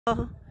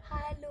Hello.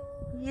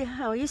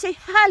 Yeah, you say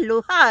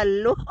hello,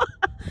 hello.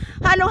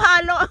 Hello,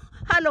 hello,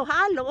 hello,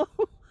 hello.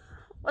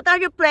 What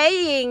are you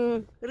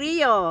playing,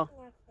 Rio?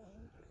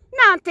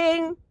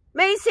 Nothing.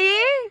 Macy?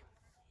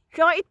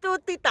 Show it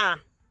to Tita.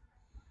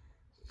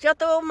 Show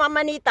to Mama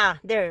Nita.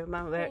 There,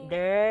 Mama,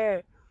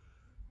 there.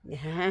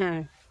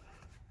 Yeah.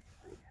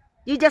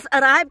 You just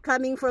arrived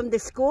coming from the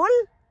school?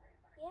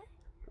 Yeah.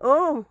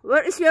 Oh,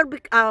 where is your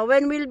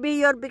when will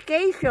be your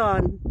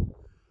vacation?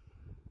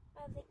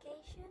 A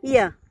vacation?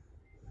 Yeah.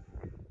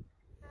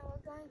 We're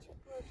going to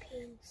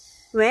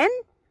Philippines. When?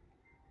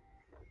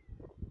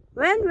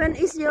 When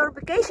is your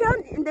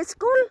vacation in the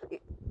school?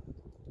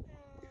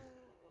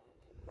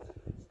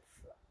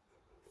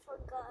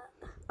 Forgot.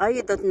 Oh,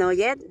 you don't know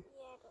yet?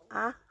 Yeah.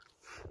 Ah.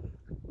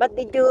 But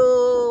did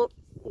you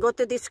go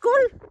to the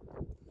school?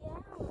 Yeah.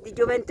 Did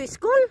you went to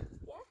school?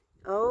 Yeah.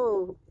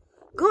 Oh.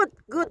 Good,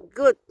 good,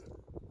 good.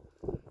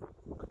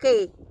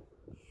 Okay.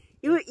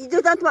 You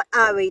don't want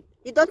wait.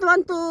 You don't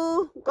want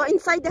to go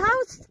inside the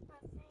house?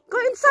 Go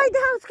inside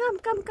the house. Come.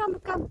 Come,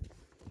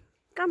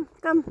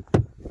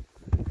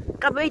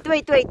 wait.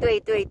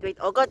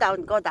 Oh, go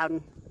down.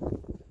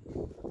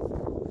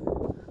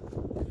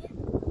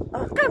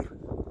 Oh, come.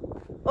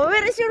 Oh,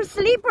 where is your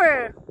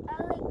sleeper? I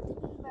like to be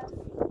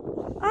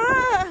barefoot.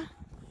 Ah.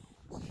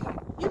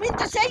 You mean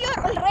to say you're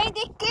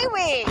already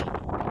kiwi?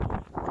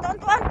 You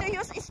don't want to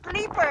use a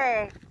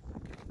sleeper.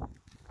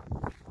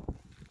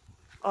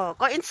 Oh,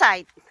 go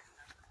inside.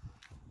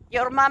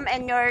 Your mom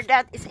and your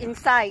dad is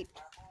inside.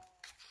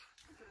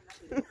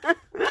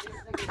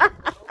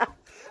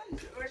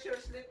 Where's your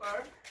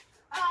slipper?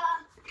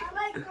 I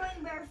like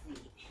going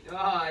barefoot.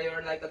 Oh,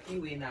 you're like a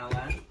kiwi now,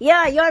 huh?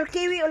 Yeah, you're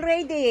kiwi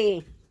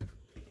already.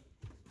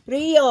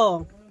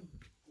 Rio,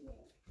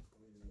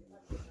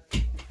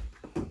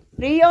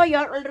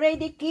 you're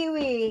already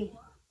kiwi.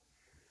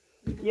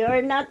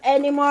 You're not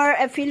anymore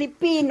a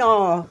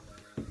Filipino.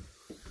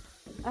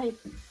 Ay,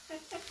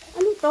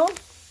 ano to?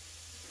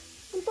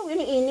 Ano to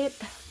iniinit?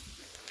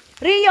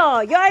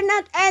 Rio, you're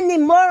not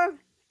anymore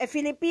a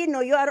Filipino.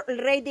 You are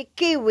already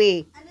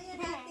kiwi. Ano yan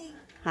natin?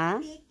 Ha?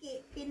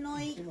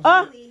 Pinoy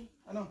Oh, kiwi.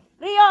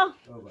 Rio.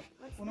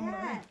 What's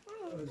that?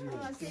 Oh,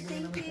 say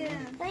thank you.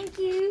 Thank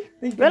you.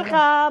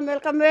 Welcome,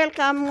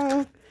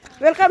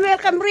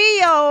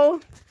 Rio.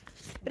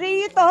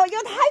 Rio to,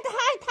 yun,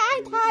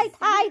 hide.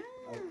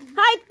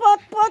 Hide,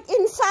 put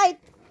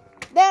inside.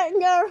 There in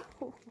your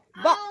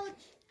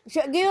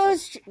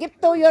give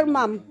to your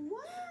mom. Wow.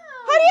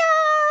 Hurry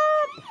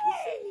up!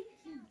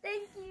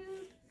 Thank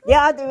you.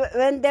 Yeah,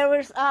 when there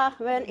was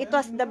when it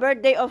was the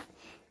birthday of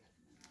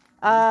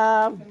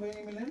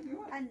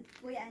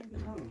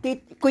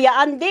Kuya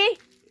Andy.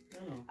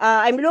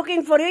 I'm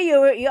looking for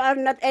you. You are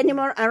not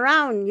anymore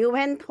around. You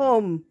went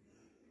home.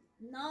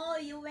 No,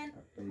 you went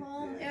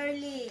home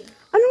early.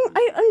 Anong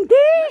ay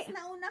hindi? Mas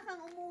nauna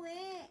kang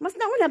umuwi. Mas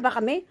nauna ba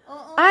kami?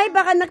 Oo. Ay,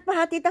 baka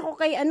nagpahatid ako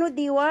kay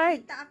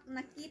Diwart.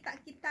 Nakita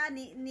kita,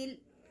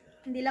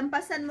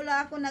 nilampasan mo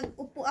lang ako,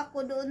 nag-upo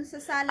ako doon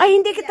sa sala.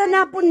 Ay, hindi kita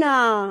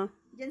napuna.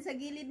 Diyan sa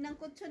gilid ng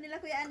kutso nila,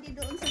 Kuya Andy,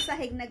 doon sa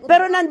sahig.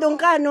 Pero nandun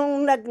ka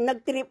nung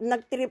nag-trip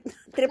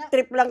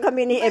lang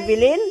kami ni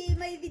Evelyn.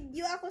 May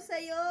video ako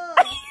sa'yo.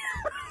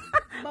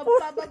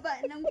 Pababa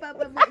ng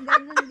pababa,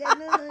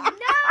 ganun.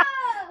 No!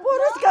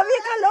 Puros kami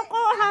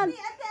kalokohan.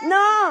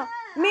 No,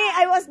 me,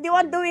 I was the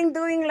one doing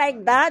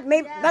like that.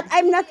 But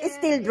I'm not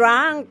still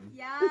drunk.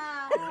 Yeah.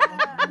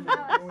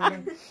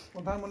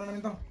 Puntahan mo na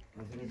namin to.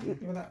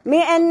 Me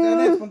and...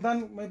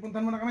 May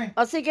puntahan mo na kami.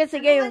 Oh, sige.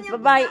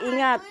 Bye-bye,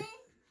 ingat.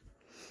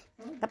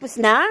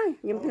 Tapos na?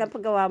 Yung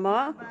pinapagawa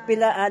mo?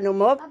 Bye-bye.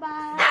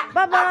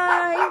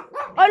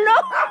 Oh, no!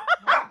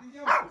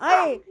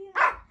 Ay,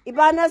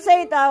 Ivana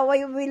said, why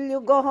will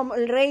you go home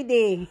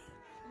already?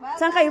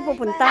 Saan kayo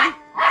pupunta?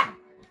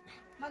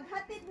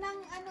 Maghatid ng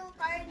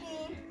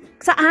karne.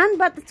 Saan?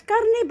 Ba't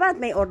karne? Ba't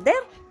may order?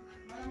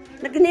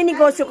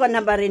 Nagninegosyo ka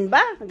na ba rin ba?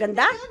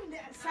 Ganda?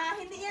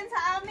 Hindi yan sa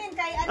amin.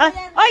 Kay yan.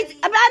 Oy,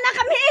 Ivana,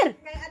 come here!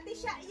 Kay ate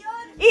siya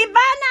yun.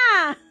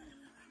 Ivana!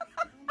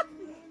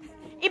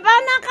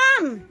 Ivana,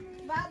 come!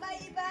 Bye-bye,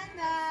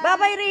 Ivana.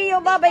 Bye-bye,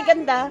 Rio. Bye-bye,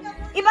 ganda.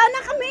 Ivana,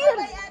 come here!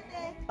 Bye,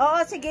 ate.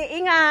 Oo, sige,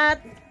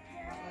 ingat.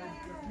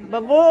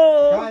 Babo!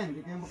 Kain,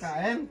 hindi kayo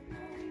makain.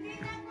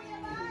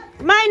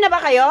 Kumain na ba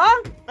kayo?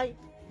 Ay.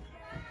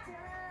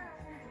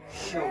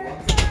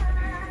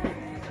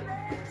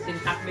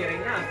 Sintak ni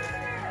rin na.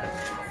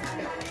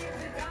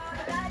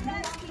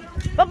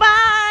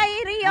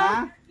 Bye-bye,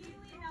 Rio!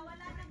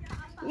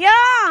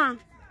 Yeah!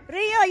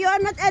 Rio, you are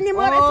not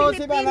anymore a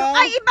Si Filipino.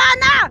 Ivana. Ay,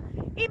 Ivana!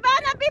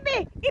 Ivana,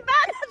 bibi!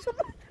 Ivana!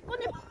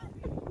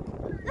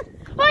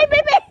 Hoy,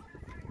 bibi!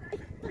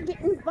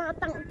 Ang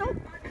batang ito.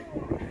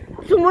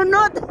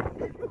 Sumunod.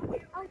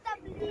 Ang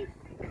tablet.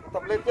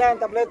 Tablet yan,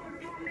 tablet.